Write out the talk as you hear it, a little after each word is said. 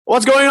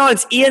What's going on?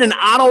 It's Ian and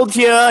Arnold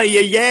here.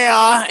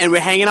 Yeah. And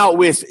we're hanging out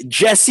with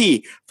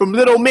Jesse from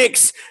Little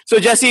Mix. So,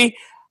 Jesse,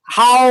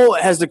 how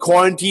has the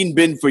quarantine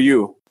been for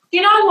you?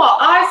 You know what?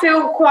 I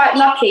feel quite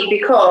lucky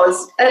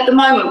because at the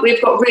moment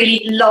we've got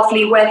really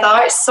lovely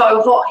weather. It's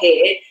so hot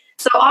here.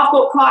 So I've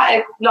got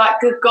quite a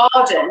good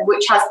garden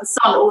which has the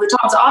sun all the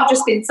time. So I've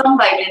just been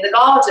sunbathing in the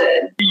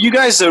garden. You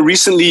guys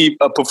recently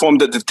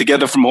performed at the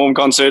Together From Home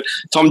concert.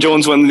 Tom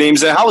Jones, one of the names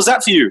there. How was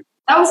that for you?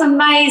 That was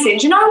amazing.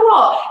 Do you know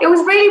what? It was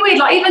really weird.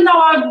 Like, even though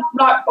I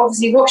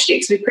obviously watched it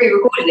because we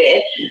pre-recorded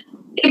it,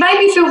 it made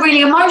me feel really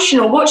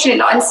emotional watching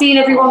it and seeing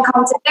everyone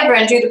come together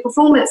and do the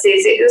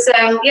performances. It was,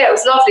 it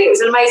was lovely. It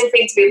was an amazing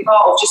thing to be a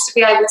part of, just to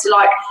be able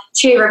to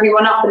cheer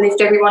everyone up and lift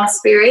everyone's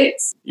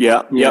spirits.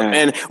 Yeah.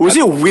 And was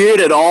it weird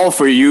at all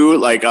for you,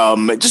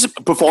 just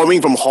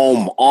performing from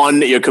home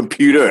on your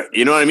computer?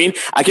 You know what I mean?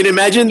 I can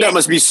imagine that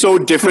must be so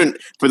different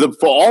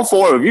for all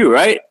four of you,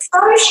 right? So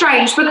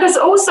strange, because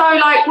also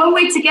when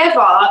we're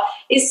together,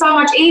 it's so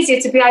much easier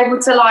to be able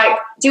to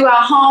do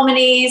our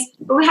harmonies,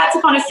 but we had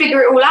to kind of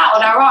figure it all out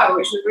on our own,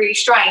 which was really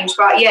strange.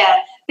 But yeah,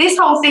 this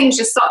whole thing's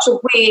just such a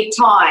weird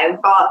time,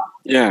 but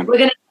we're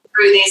going to get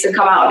through this and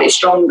come out of it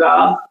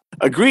stronger.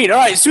 Agreed. All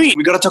right, sweet.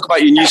 We got to talk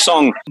about your new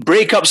song,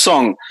 Breakup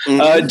Song. Do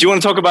you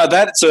want to talk about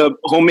that? It's a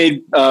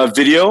homemade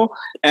video.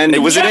 And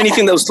was it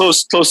anything that was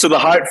close to the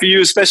heart for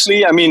you,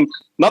 especially? I mean,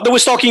 not that we're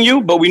stalking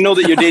you, but we know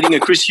that you're dating a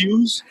Chris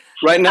Hughes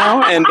right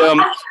now. And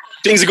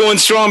things are going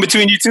strong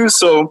between you two,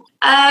 so...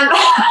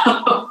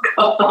 oh,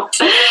 God.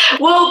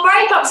 Well,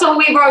 Breakup Song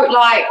we wrote,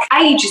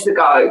 ages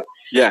ago.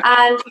 Yeah.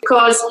 And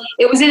because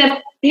it was in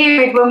a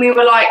period when we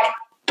were,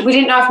 we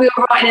didn't know if we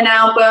were writing an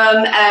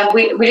album.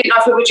 We didn't know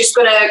if we were just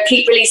going to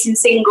keep releasing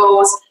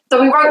singles.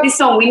 So we wrote this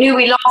song. We knew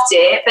we loved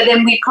it, but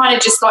then we kind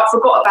of just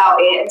forgot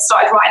about it and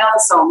started writing other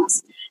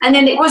songs. And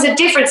then it was a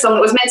different song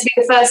that was meant to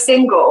be the first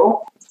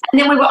single. And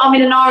then we were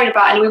umming and ahhing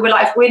about it, and we were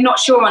like, if we're not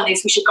sure on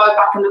this, we should go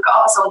back and look at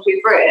other songs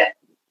we've written.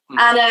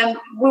 And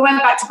we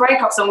went back to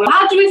Breakup Song. We were,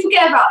 how did we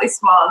forget about this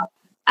one?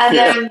 And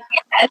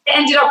it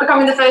ended up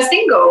becoming the first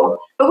single.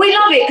 But we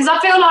love it because I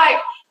feel like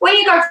when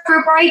you go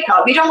through a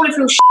breakup, you don't want to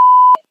feel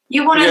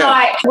you want to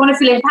you want to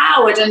feel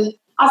empowered. And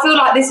I feel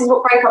like this is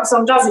what Breakup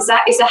Song does.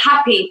 It's a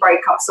happy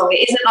breakup song.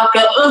 It isn't like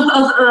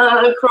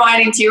a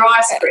crying into your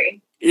ice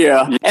cream.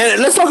 Yeah.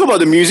 And let's talk about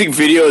the music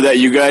video that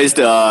you guys,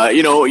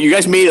 you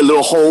guys made a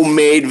little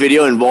homemade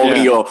video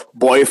involving your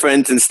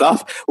boyfriends and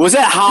stuff. Was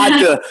that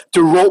hard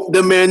to rope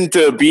them in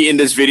to be in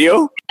this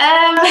video?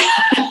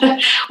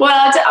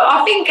 Well,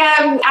 I think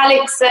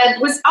Alex is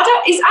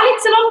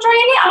Alex and Andre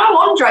in it? I know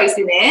Andre's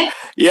in it.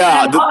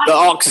 Yeah, the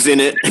ox is in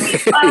it.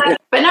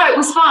 But no, it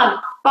was fun.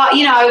 But,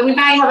 we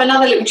may have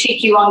another little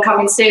cheeky one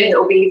coming soon that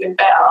will be even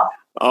better.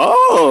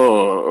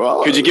 Oh,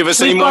 well, could you give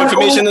us any more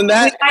information than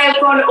that? We may have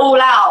gone all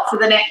out for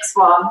the next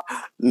one.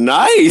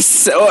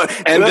 Nice.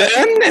 And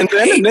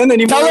then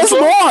any Tell us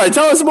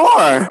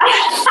more.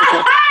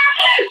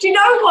 Do you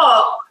know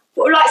what?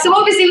 So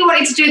obviously we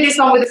wanted to do this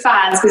one with the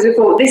fans because we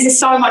thought this is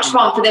so much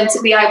fun for them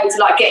to be able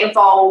to get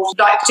involved,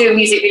 do a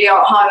music video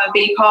at home and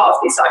be part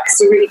of this.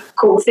 It's a really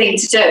cool thing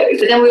to do.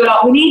 But then we were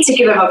like, we need to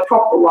give them a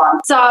proper one.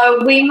 So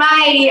we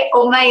may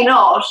or may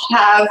not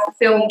have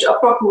filmed a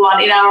proper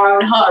one in our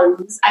own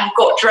homes and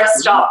got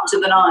dressed up to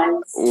the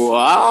nines.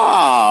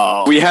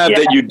 Wow. We have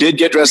that you did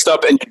get dressed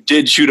up and you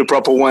did shoot a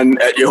proper one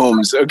at your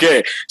homes.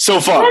 Okay, so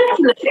far.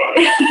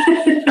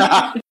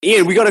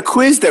 Ian, we got a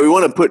quiz that we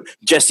want to put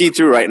Jesse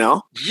through right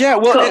now. Yeah,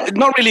 well,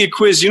 not really a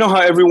quiz. You know how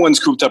everyone's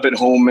cooped up at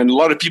home and a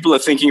lot of people are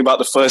thinking about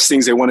the first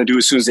things they want to do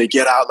as soon as they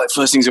get out,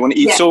 first things they want to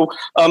eat. Yeah. So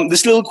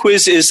this little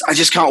quiz is I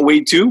Just Can't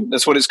Wait To.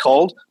 That's what it's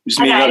called. We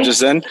just made it up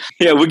just then.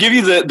 Yeah, we'll give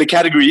you the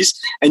categories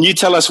and you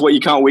tell us what you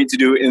can't wait to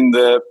do in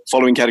the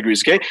following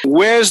categories, okay?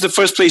 Where's the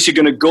first place you're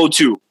going to go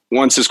to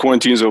once this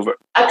quarantine is over?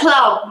 A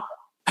club.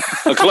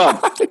 A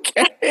club.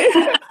 Okay.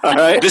 All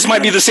right. This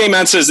might be the same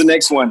answer as the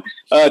next one.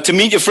 To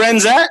meet your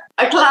friends at?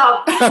 A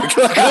club. A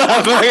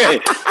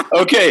club.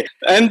 Okay.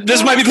 And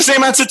this might be the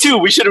same answer too.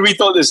 We should have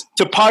rethought this.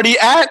 To party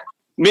at?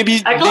 Maybe.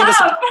 A club.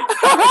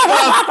 All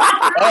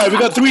right. We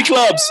got 3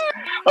 clubs.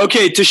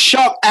 Okay. To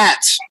shop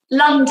at?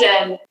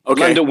 London.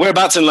 Okay. London.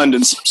 Whereabouts in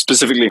London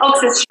specifically?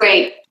 Oxford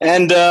Street.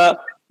 And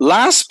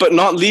last but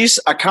not least,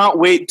 I can't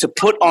wait to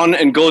put on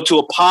and go to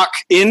a park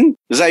in.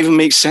 Does that even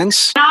make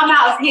sense? When I'm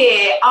out of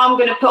here, I'm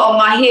going to put on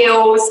my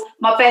heels,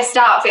 my best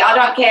outfit. I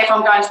don't care if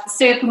I'm going to the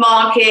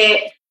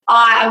supermarket.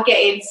 I am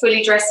getting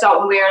fully dressed up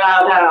when we're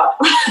allowed out.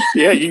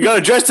 Yeah, you got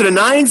to dress to the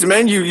nines,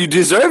 man. You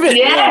deserve it.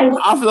 Yeah.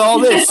 After all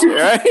this,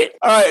 right?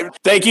 All right.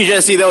 Thank you,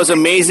 Jesse. That was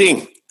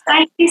amazing.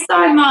 Thank you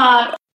so much.